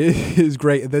 It is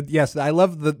great. Yes, I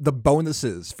love the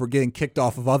bonuses for getting kicked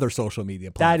off of other social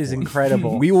media platforms. That is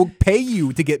incredible. We will pay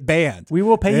you to get banned. We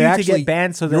will pay you to get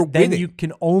banned so that then you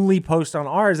can only post on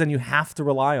ours and you have to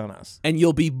rely on us. And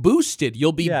you'll be boosted.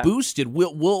 Boosted.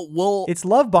 We'll It's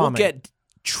love bombing. We'll get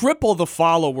triple the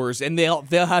followers, and they'll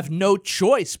have no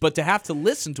choice but to have to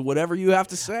listen to whatever you have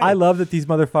to say. I love that these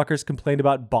motherfuckers complained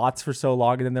about bots for so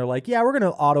long, and then they're like, yeah, we're going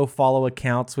to auto-follow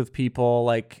accounts with people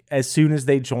like as soon as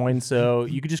they join, so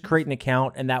you could just create an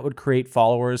account, and that would create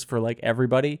followers for like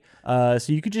everybody. So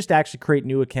you could just actually create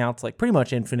new accounts like pretty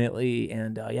much infinitely,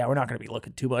 and we're not going to be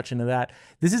looking too much into that.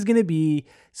 This is going to be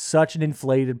such an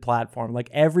inflated platform. Like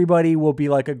everybody will be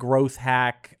like a growth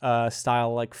hack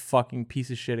style like fucking piece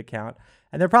of shit account.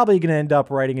 And they're probably going to end up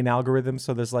writing an algorithm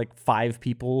so there's like 5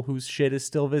 people whose shit is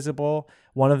still visible.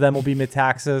 One of them will be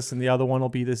Metaxas, and the other one will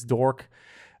be this dork,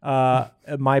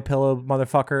 My Pillow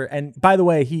motherfucker. And by the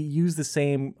way, he used those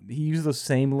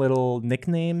same little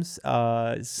nicknames,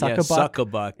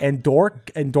 Suckabuck and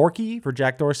Dorky for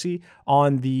Jack Dorsey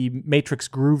on the Matrix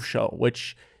Groove show,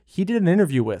 which he did an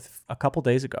interview with a couple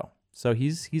days ago. So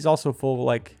he's also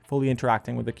fully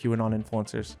interacting with the QAnon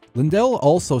influencers. Lindell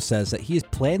also says that he is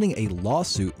planning a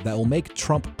lawsuit that will make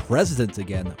Trump president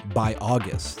again by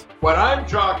August. What I'm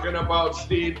talking about,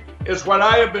 Steve, is what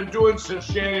I have been doing since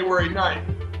January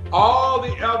 9th. All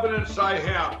the evidence I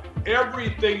have,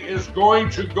 everything is going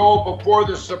to go before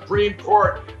the Supreme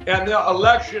Court, and the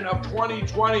election of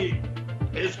 2020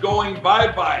 is going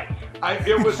bye-bye.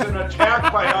 It was an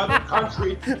attack by other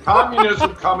country,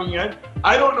 communism coming in.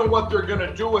 I don't know what they're going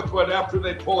to do with it after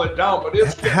they pull it down, but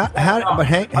it's hang on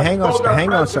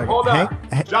a second. Hold on.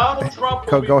 Donald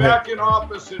Trump will be back in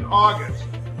office in August.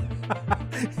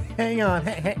 Hang on.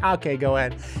 Okay, go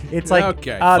ahead. It's like,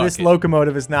 this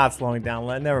locomotive is not slowing down.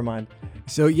 Never mind.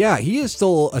 So yeah, he is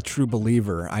still a true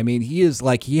believer. I mean, he is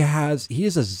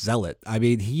a zealot. I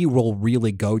mean, he will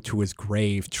really go to his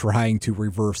grave trying to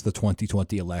reverse the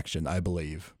 2020 election, I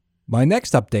believe. My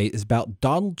next update is about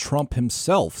Donald Trump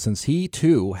himself, since he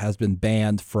too has been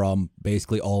banned from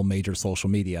basically all major social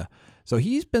media. So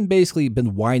he's been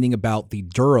whining about the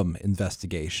Durham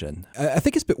investigation. I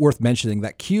think it's worth mentioning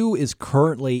that Q is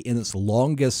currently in its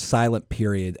longest silent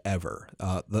period ever.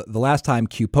 The last time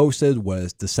Q posted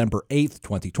was December 8th,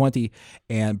 2020,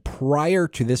 and prior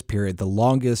to this period, the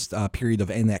longest period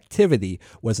of inactivity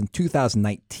was in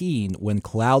 2019 when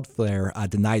Cloudflare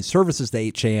denied services to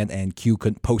 8chan and Q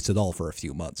couldn't post at all for a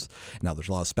few months. Now, there's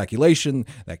a lot of speculation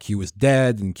that Q is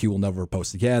dead and Q will never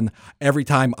post again. Every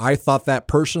time I thought that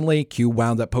personally, Q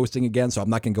wound up posting again, so I'm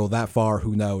not going to go that far.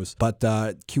 Who knows? But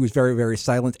Q is very, very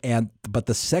silent. But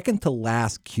the second to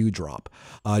last Q drop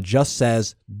just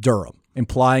says Durham,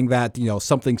 implying that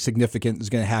something significant is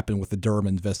going to happen with the Durham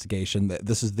investigation.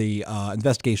 This is the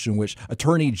investigation in which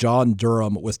Attorney John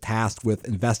Durham was tasked with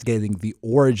investigating the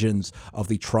origins of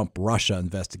the Trump-Russia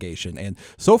investigation. And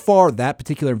so far, that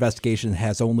particular investigation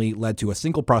has only led to a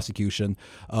single prosecution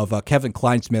of Kevin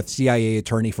Kleinsmith, CIA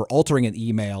attorney, for altering an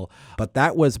email. But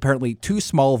that was apparently too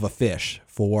small of a fish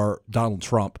for Donald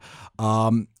Trump.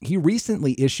 He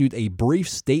recently issued a brief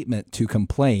statement to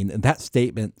complain, and that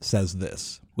statement says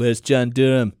this. Where's John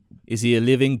Durham? Is he a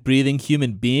living, breathing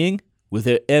human being? Will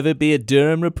there ever be a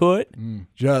Durham report?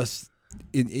 Just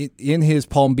in his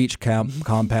Palm Beach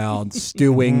compound,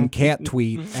 stewing, can't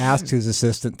tweet, asks his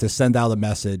assistant to send out a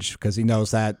message because he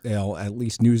knows that at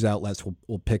least news outlets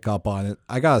will pick up on it.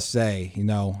 I gotta say,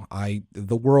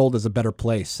 the world is a better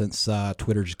place since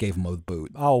Twitter just gave him a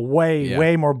boot. Oh,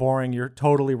 way more boring. You're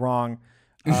totally wrong.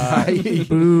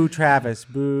 Boo, Travis.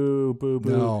 Boo, boo,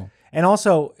 boo. No. And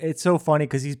also, it's so funny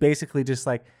because he's basically just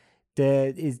like,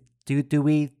 when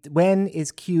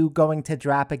is Q going to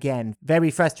drop again? Very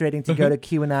frustrating to go to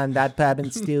QAnon.pub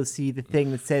and still see the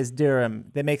thing that says Durham.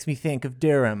 That makes me think of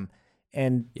Durham.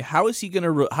 And how is he gonna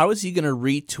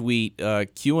retweet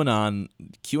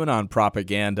QAnon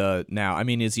propaganda now? I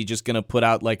mean, is he just gonna put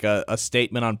out like a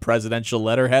statement on presidential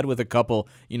letterhead with a couple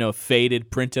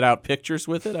faded printed out pictures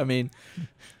with it? I mean,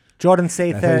 Jordan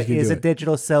Sather is a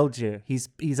digital soldier.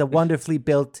 He's a wonderfully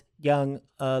built young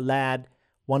lad,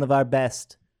 one of our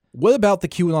best. What about the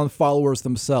QAnon followers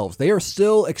themselves? They are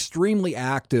still extremely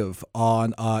active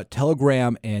on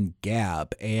Telegram and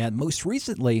Gab, and most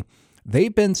recently,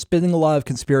 they've been spinning a lot of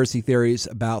conspiracy theories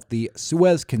about the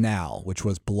Suez Canal, which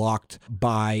was blocked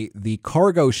by the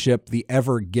cargo ship, the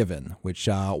Ever Given, which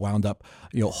wound up,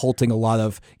 halting a lot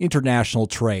of international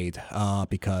trade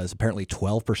because apparently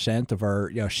 12% of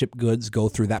our ship goods go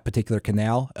through that particular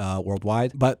canal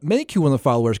worldwide. But many QAnon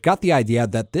followers got the idea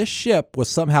that this ship was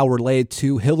somehow related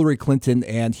to Hillary Clinton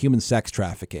and human sex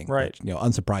trafficking, right? Which,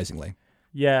 unsurprisingly.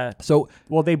 Yeah. So,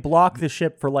 they blocked the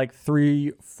ship for like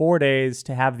 3-4 days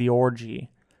to have the orgy,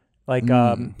 like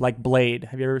Blade.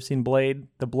 Have you ever seen Blade?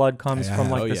 The blood comes from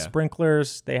the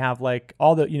sprinklers. They have like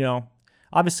all the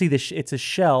obviously it's a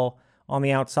shell on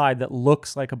the outside that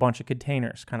looks like a bunch of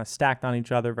containers, kind of stacked on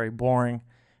each other, very boring.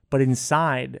 But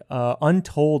inside,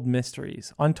 untold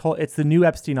mysteries. It's the new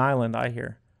Epstein Island, I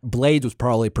hear. Blade was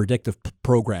probably predictive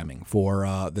programming for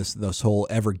this whole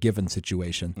Ever Given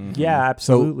situation. Mm-hmm. Yeah,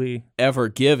 absolutely. So, Ever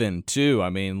Given too. I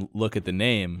mean, look at the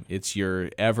name. It's your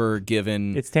Ever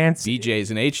Given. It stands BJs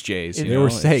and HJs. They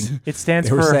were saying it stands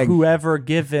for whoever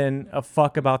given a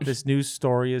fuck about this news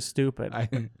story is stupid. I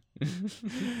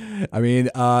mean,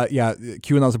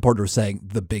 QAnon supporters were saying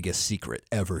the biggest secret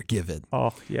ever given.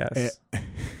 Oh yes.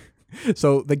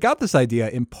 So they got this idea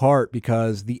in part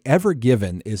because the Ever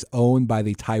Given is owned by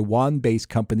the Taiwan-based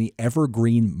company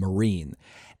Evergreen Marine.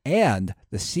 And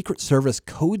the Secret Service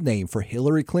code name for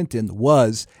Hillary Clinton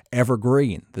was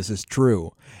Evergreen. This is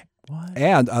true. What?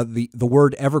 And the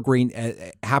word Evergreen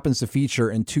happens to feature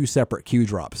in 2 separate Q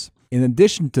drops. In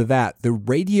addition to that, the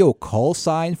radio call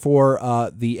sign for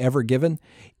the Ever Given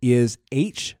is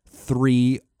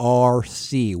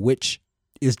H3RC, which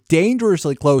is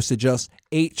dangerously close to just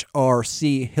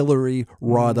HRC, Hillary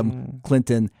Rodham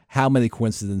Clinton. How many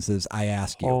coincidences, I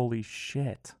ask you? Holy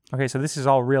shit. Okay, so this is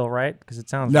all real, right? Because it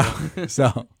sounds no. real.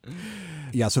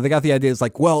 So they got the idea. It's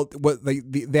like, well, what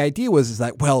the idea was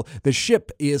that, well, the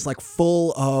ship is like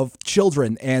full of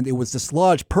children and it was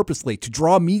dislodged purposely to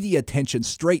draw media attention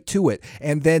straight to it.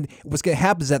 And then what's going to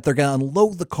happen is that they're going to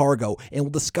unload the cargo and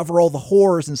we'll discover all the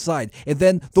horrors inside. And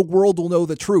then the world will know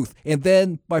the truth. And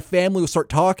then my family will start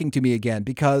talking to me again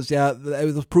because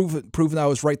it was proven I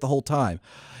was right the whole time.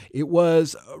 It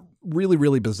was really,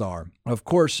 really bizarre. Of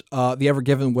course, the Ever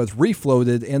Given was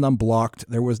refloated and unblocked.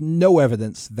 There was no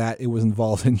evidence that it was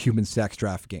involved in human sex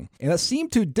trafficking. And that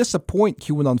seemed to disappoint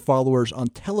QAnon followers on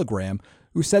Telegram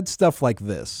who said stuff like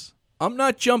this. I'm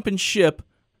not jumping ship.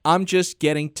 I'm just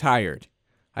getting tired.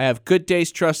 I have good days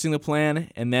trusting the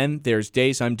plan, and then there's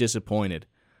days I'm disappointed.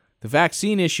 The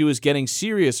vaccine issue is getting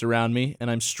serious around me, and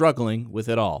I'm struggling with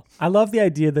it all. I love the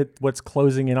idea that what's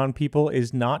closing in on people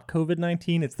is not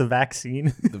COVID-19, it's the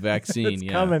vaccine. The vaccine, it's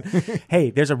yeah. coming. Hey,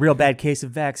 there's a real bad case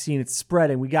of vaccine. It's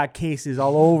spreading. We got cases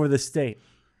all over the state.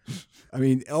 I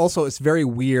mean, also, it's very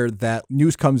weird that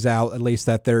news comes out, at least,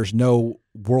 that there's no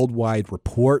worldwide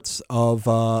reports of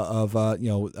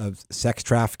sex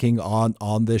trafficking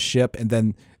on this ship, and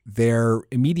then their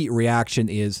immediate reaction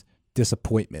is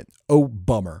disappointment. Oh,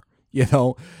 bummer.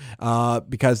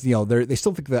 Because they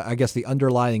still think that, I guess, the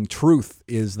underlying truth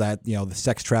is that the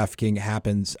sex trafficking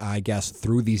happens, I guess,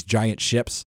 through these giant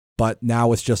ships, but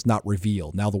now it's just not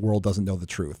revealed. Now the world doesn't know the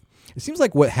truth. It seems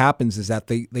like what happens is that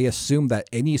they assume that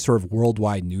any sort of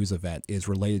worldwide news event is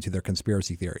related to their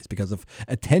conspiracy theories, because if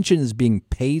attention is being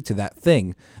paid to that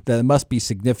thing, then it must be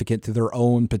significant to their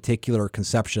own particular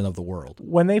conception of the world.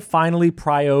 When they finally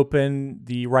pry open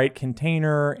the right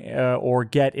container or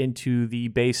get into the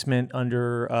basement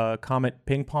under Comet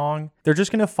Ping Pong, they're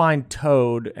just going to find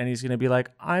Toad, and he's going to be like,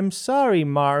 "I'm sorry,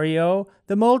 Mario.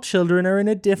 The mole children are in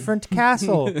a different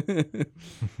castle."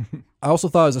 I also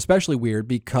thought it was especially weird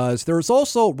because there was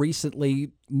also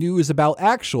recently news about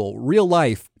actual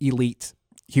real-life elite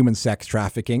human sex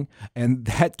trafficking, and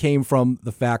that came from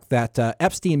the fact that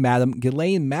Epstein Madam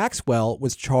Ghislaine Maxwell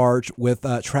was charged with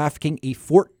trafficking a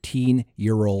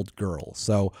 14-year-old girl.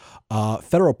 So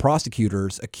federal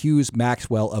prosecutors accused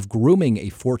Maxwell of grooming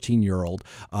a 14-year-old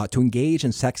to engage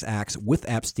in sex acts with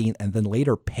Epstein and then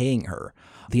later paying her.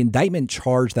 The indictment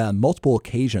charged that on multiple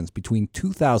occasions between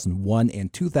 2001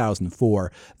 and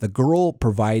 2004, the girl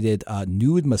provided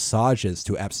nude massages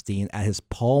to Epstein at his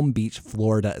Palm Beach,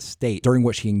 Florida estate, during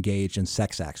which he engaged in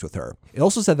sex acts with her. It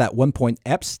also said that at one point,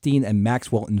 Epstein and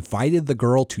Maxwell invited the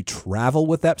girl to travel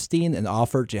with Epstein and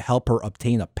offered to help her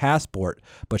obtain a passport,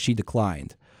 but she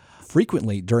declined.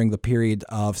 Frequently during the period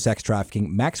of sex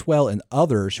trafficking, Maxwell and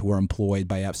others who were employed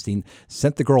by Epstein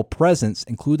sent the girl presents,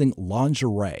 including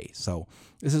lingerie. So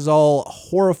this is all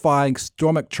horrifying,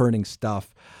 stomach-churning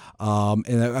stuff. And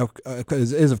it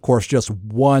is, of course, just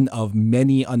one of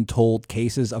many untold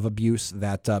cases of abuse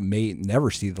that may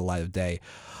never see the light of day.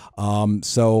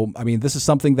 So, I mean, this is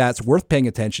something that's worth paying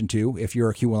attention to if you're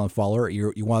a QAnon follower.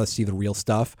 You want to see the real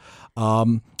stuff.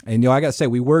 And, I got to say,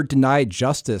 we were denied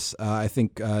justice, I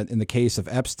think, in the case of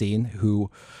Epstein, who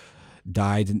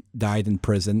died in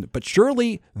prison. But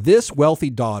surely this wealthy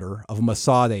daughter of a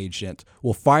Mossad agent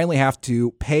will finally have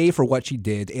to pay for what she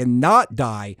did and not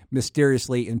die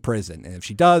mysteriously in prison. And if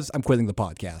she does, I'm quitting the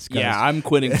podcast. Yeah, I'm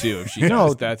quitting too if she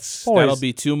does. That'll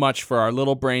be too much for our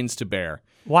little brains to bear.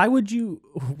 Why would you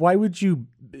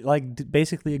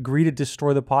basically agree to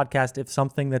destroy the podcast if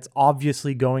something that's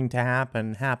obviously going to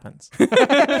happen happens?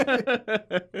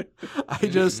 I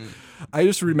just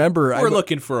remember we're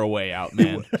looking for a way out,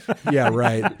 man. Yeah,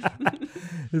 right.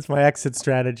 It's my exit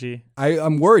strategy.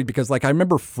 I'm worried because I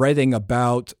remember fretting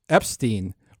about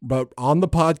Epstein, but on the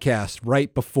podcast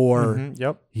right before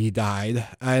he died,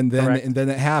 and then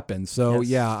it happened. So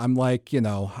yeah, I'm like,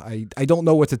 I don't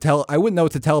know what to tell. I wouldn't know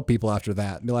what to tell people after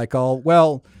that. Be like, oh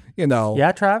well, yeah,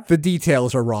 Trav. The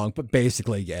details are wrong, but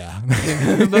basically, yeah.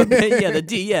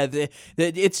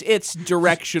 It's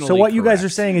directionally. So what you guys are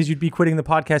saying is you'd be quitting the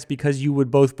podcast because you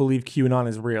would both believe QAnon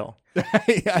is real.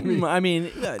 I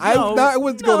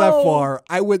wouldn't go that far.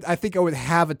 I think I would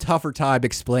have a tougher time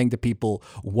explaining to people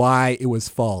why it was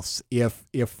false if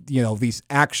these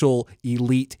actual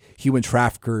elite human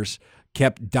traffickers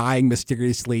kept dying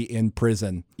mysteriously in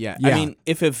prison. Yeah. I mean,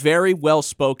 if a very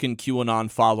well-spoken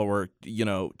QAnon follower,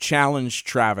 challenged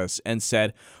Travis and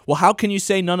said, well, how can you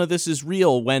say none of this is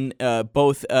real when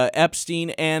both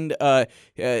Epstein and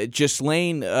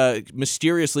Ghislaine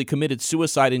mysteriously committed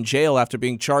suicide in jail after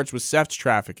being charged with sex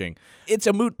trafficking? It's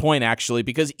a moot point, actually,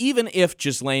 because even if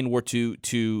Ghislaine were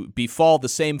to befall the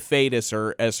same fate as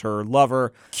her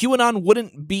lover, QAnon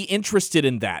wouldn't be interested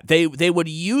in that. They would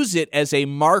use it as a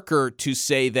marker to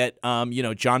say that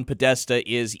John Podesta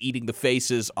is eating the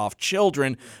faces off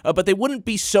children, but they wouldn't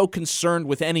be so concerned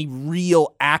with any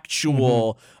real,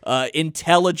 actual,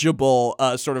 intelligible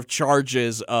sort of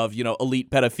charges of elite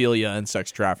pedophilia and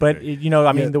sex trafficking.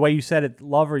 But the way you said it,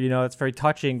 lover, it's very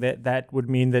touching. That would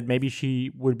mean that maybe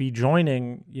she would be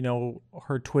joining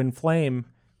her twin flame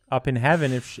up in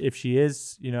heaven if she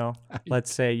is,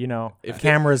 let's say, if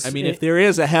cameras. If there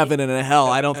is a heaven and a hell,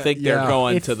 I don't think they're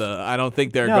going to the. I don't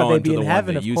think they're going to the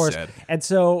heaven, one that you said. And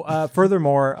so,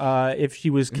 furthermore, if she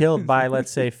was killed by,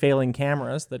 let's say, failing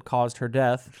cameras that caused her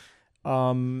death,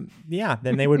 yeah,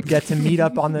 then they would get to meet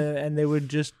up and they would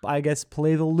just, I guess,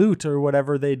 play the lute or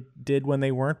whatever they did when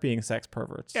they weren't being sex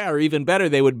perverts. Yeah, or even better,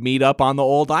 they would meet up on the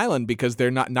old island because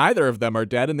neither of them are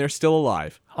dead and they're still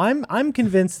alive. I'm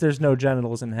convinced there's no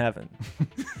genitals in heaven.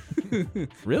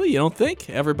 Really? You don't think?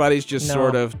 Everybody's just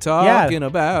sort of talking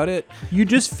about it. You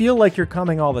just feel like you're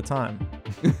coming all the time.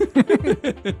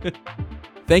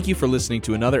 Thank you for listening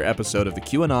to another episode of the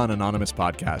QAnon Anonymous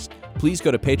podcast. Please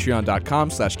go to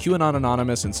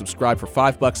patreon.com/QAnonAnonymous and subscribe for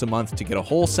 $5 a month to get a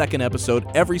whole second episode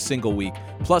every single week,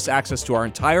 plus access to our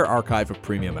entire archive of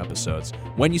premium episodes.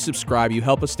 When you subscribe, you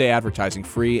help us stay advertising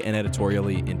free and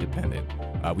editorially independent.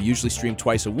 We usually stream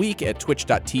twice a week at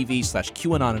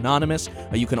twitch.tv/QAnonAnonymous.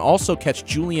 You can also catch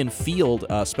Julian Field,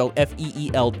 spelled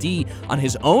F-E-E-L-D, on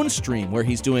his own stream where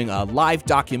he's doing live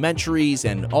documentaries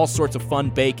and all sorts of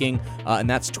fun baking, and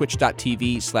that's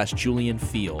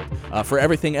twitch.tv/JulianField. For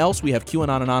everything else, we have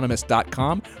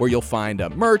QAnonAnonymous.com, where you'll find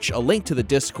merch, a link to the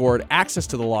Discord, access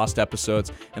to the lost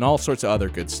episodes, and all sorts of other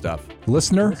good stuff.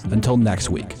 Listener, until next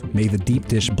week, may the deep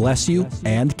dish bless you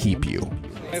and keep you.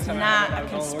 It's not a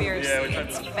conspiracy,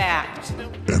 it's fact.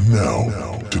 And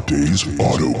now, today's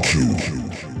auto cue.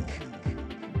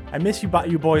 I miss you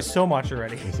boys so much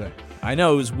already. I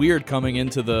know, it was weird coming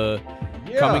into the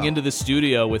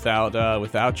studio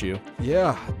without you.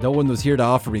 Yeah, no one was here to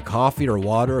offer me coffee or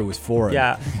water. It was foreign.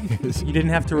 Yeah, you didn't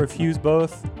have to refuse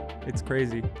both. It's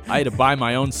crazy. I had to buy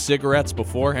my own cigarettes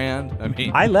beforehand. I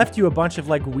mean, I left you a bunch of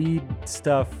like weed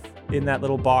stuff in that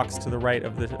little box to the right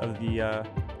of the.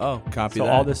 Copy so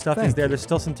that. all this stuff is there. There's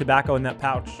still some tobacco in that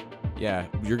pouch. Yeah,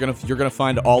 you're gonna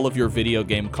find all of your video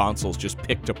game consoles just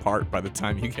picked apart by the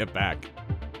time you get back.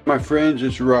 My friends,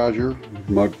 it's Roger,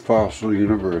 Mud Fossil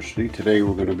University. Today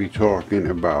we're going to be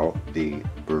talking about the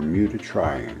Bermuda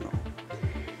Triangle.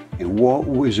 And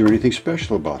is there anything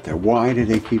special about that? Why do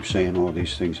they keep saying all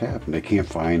these things happen? They can't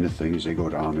find the things. They go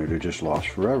down there, they're just lost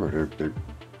forever. They're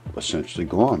essentially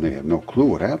gone. They have no clue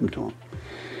what happened to them.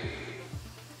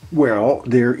 Well,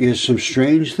 there is some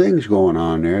strange things going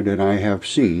on there that I have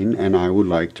seen and I would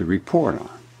like to report on.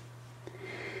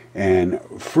 And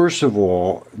first of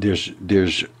all,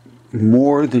 there's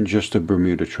more than just the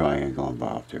Bermuda Triangle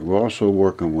involved here. We're also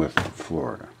working with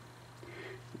Florida.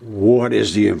 What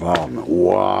is the involvement?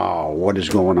 Wow, what is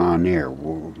going on there?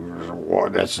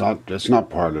 That's not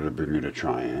part of the Bermuda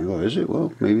Triangle, is it?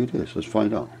 Well, maybe it is. Let's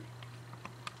find out.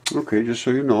 Okay, just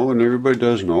so you know, and everybody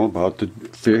does know about the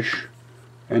fish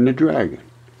and the dragon.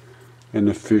 And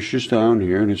the fish is down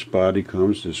here and its body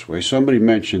comes this way. Somebody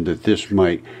mentioned that this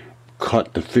might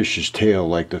cut the fish's tail,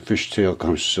 like the fish tail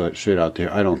comes straight out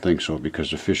there. I don't think so,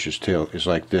 because the fish's tail is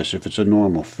like this if it's a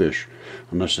normal fish,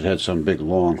 unless it had some big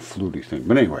long fluty thing.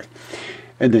 But anyway,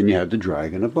 and then you have the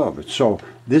dragon above it. So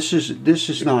this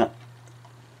is not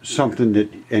something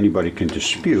that anybody can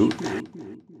dispute.